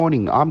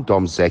Morning,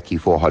 I'm Zaki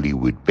for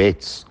Hollywood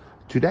Bets.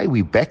 Today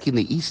we're back in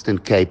the Eastern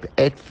Cape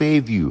at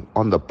Fairview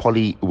on the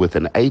Poly with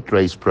an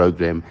 8-race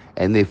program,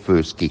 and their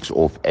first kicks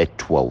off at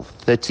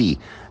 12:30.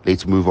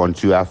 Let's move on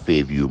to our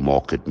Fairview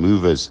market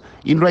movers.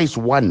 In race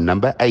 1,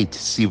 number 8,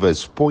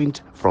 Siva's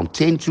Point, from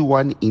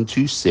 10-1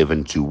 into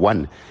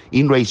 7-1.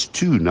 In race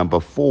 2, number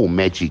 4,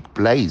 Magic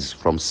Blaze,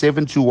 from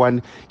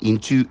 7-1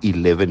 into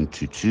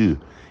 11-2.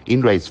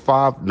 In race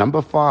 5,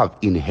 number 5,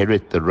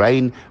 Inherit the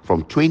Rain,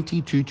 from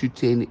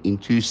 22-10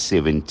 into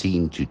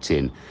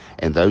 17-10.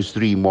 And those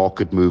three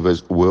market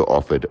movers were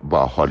offered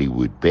by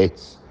Hollywood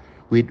Bets.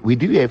 We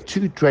do have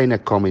two trainer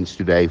comments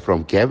today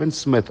from Gavin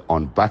Smith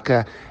on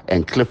Bucker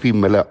and Cliffy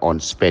Miller on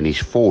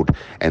Spanish Ford.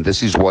 And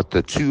this is what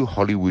the two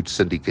Hollywood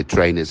Syndicate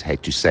trainers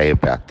had to say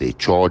about their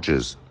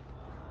charges.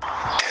 We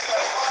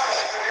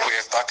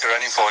have Bucker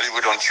running for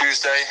Hollywood on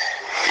Tuesday.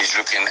 He's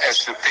looking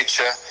absolute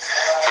picture.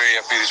 Very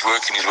happy with his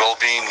work and his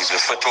well-being. He's a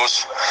fit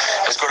horse.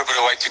 Has got a bit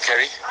of weight to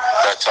carry,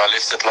 but I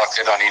left it like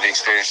that. I need an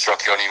experienced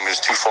jockey on him. He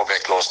was too far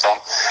back last time,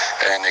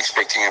 and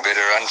expecting a better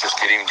run. Just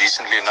get him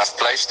decently enough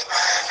placed.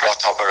 Right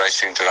type of race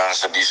for him to run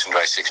us a decent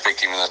race.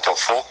 Expect him in the top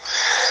 4.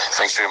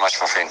 Thanks very much,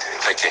 my friend.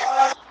 Take care.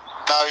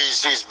 Now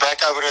he's back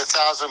over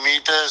 1,000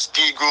 meters.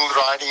 T. Gould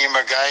riding him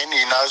again.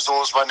 He knows the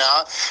horse by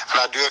now, and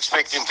I do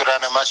expect him to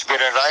run a much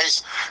better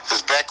race.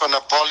 He's back on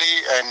the Poly,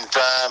 and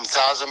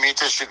 1,000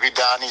 meters should be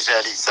down his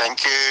alley.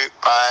 Thank you.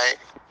 Bye.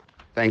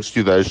 Thanks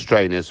to those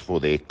trainers for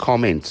their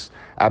comments.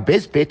 Our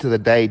best bet of the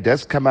day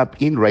does come up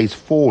in race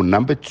 4,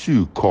 number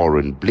 2,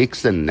 Corin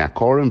Blixen. Now,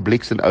 Corin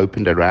Blixen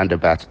opened around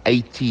about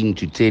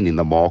 18-10 in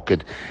the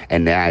market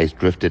and now has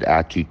drifted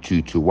out to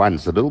 2-1.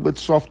 It's a little bit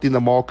soft in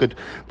the market,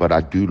 but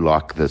I do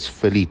like this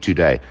filly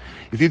today.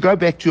 If you go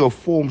back to her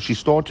form, she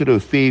started her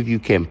Fairview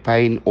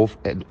campaign off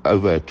at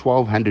over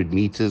 1,200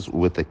 meters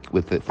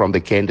from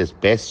the Candace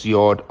Bass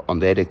yard on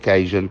that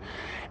occasion.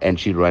 And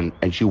she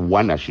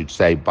won, I should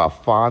say, by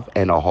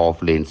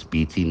 5.5 lengths,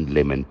 beating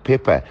Lemon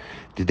Pepper.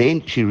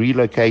 Then she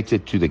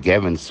relocated to the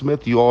Gavin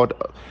Smith yard,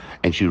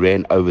 and she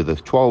ran over the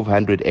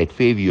 1,200 at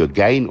Fairview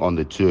again on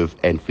the turf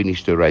and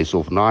finished the race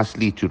off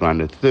nicely to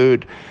run a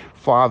third,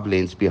 5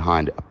 lengths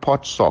behind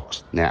Pot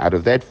Socks. Now, out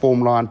of that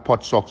form line,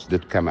 Pot Socks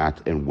did come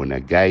out and win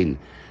again.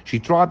 She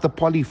tried the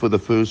Poly for the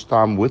first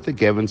time with the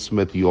Gavin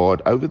Smith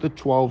yard over the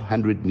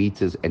 1,200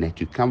 meters and had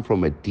to come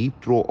from a deep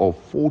draw of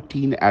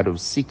 14 out of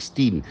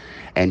 16.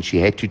 And she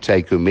had to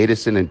take her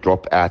medicine and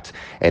drop out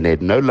and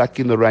had no luck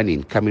in the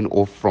run-in, coming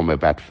off from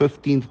about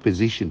 15th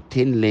position,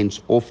 10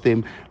 lengths off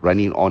them,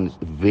 running on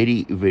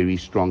very, very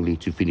strongly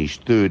to finish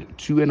third,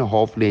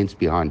 2.5 lengths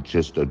behind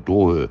Just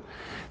Adore Her.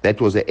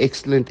 That was an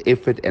excellent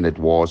effort and it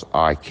was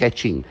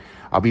eye-catching.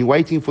 I've been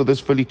waiting for this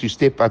filly to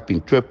step up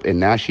in trip, and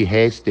now she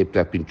has stepped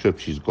up in trip.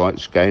 She's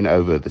going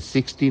over the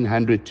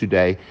 1,600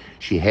 today.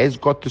 She has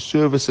got the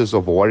services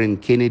of Warren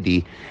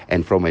Kennedy,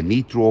 and from a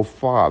neat draw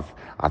 5,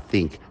 I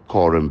think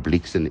Corin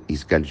Blixen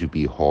is going to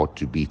be hard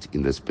to beat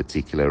in this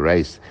particular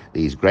race.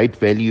 There is great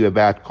value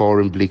about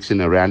Corin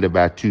Blixen, around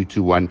about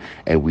 2-1,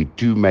 and we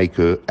do make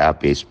her our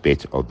best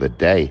bet of the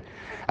day.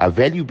 Our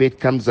value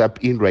bet comes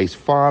up in race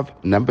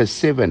 5, number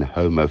 7,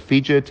 Homo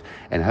Fidget.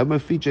 And Homo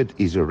Fidget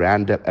is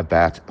around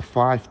about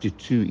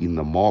 5-2 in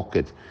the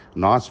market.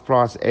 Nice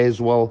price as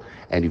well.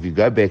 And if you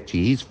go back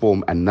to his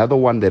form, another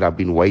one that I've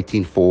been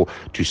waiting for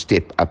to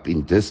step up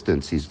in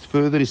distance. His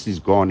furthest he's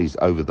gone is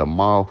over the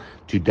mile.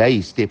 Today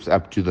he steps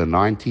up to the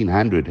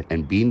 1,900,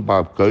 and being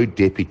by Go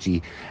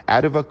Deputy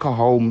out of a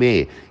Cahal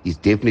mare, he's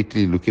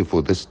definitely looking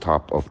for this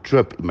type of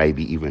trip,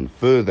 maybe even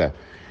further.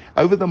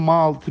 Over the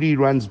mile, 3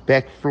 runs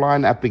back,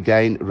 flying up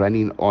again,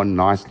 running on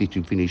nicely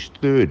to finish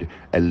third,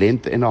 1.5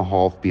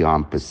 lengths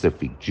behind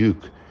Pacific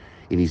Duke.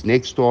 In his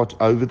next start,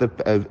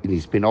 in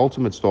his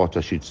penultimate start,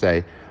 I should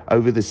say,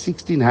 over the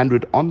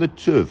 1,600 on the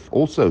turf,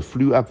 also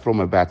flew up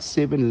from about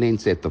 7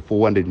 lengths at the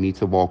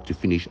 400-meter mark to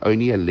finish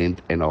only 1.5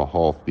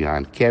 lengths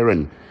behind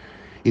Karen.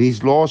 In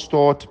his last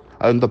start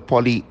on the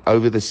Poly,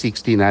 over the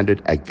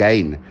 1,600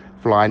 again,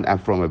 flying up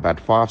from about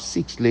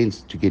 5-6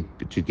 lengths to get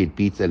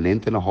beat 1.5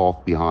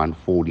 lengths behind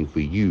Falling For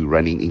You,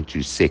 running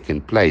into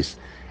second place.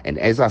 And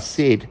as I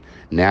said,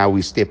 now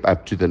we step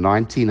up to the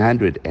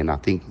 1,900, and I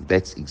think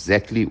that's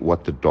exactly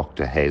what the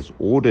doctor has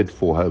ordered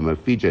for Homo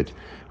Fidget.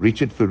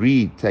 Richard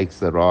Fareed takes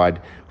the ride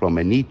from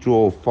a neat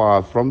draw of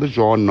 5 from the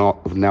Jean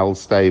Nell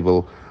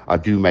stable. I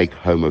do make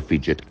Homo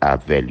Fidget our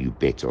value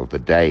bet of the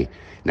day.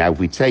 Now, if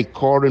we take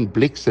Corin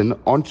Blixen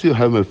onto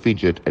Homo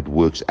Fidget, it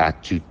works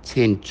out to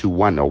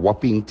 10-1, a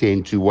whopping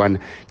 10-1.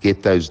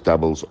 Get those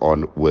doubles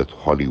on with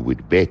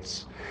Hollywood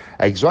Bets.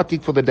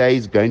 Exotic for the day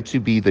is going to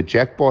be the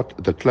jackpot.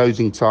 The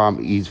closing time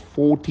is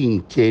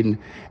 14:10,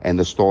 and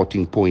the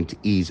starting point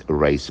is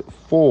race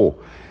 4.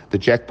 The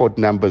jackpot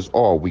numbers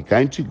are, we're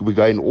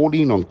going all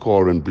in on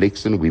Karen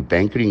Blixen. We're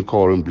bankering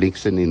Karen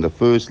Blixen in the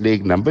first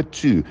leg, number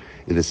 2.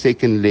 In the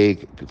second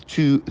leg,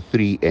 2,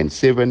 3, and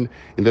 7.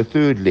 In the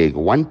third leg,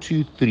 1,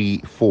 2, 3,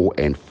 4,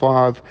 and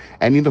 5.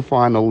 And in the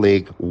final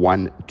leg,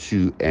 1,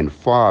 2, and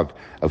 5.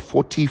 A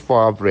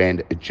 45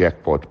 Rand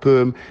jackpot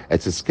perm.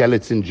 It's a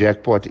skeleton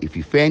jackpot. If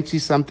you fancy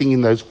something in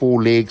those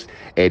 4 legs,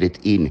 add it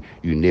in.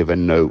 You never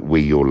know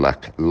where your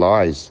luck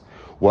lies.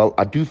 Well,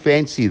 I do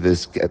fancy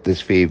this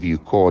Fairview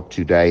card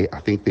today. I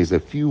think there's a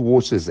few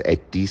horses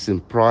at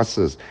decent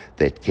prices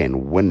that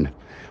can win.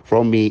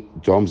 From me,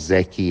 Dom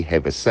Zaki,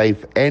 have a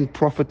safe and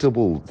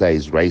profitable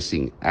day's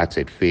racing out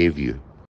at Fairview.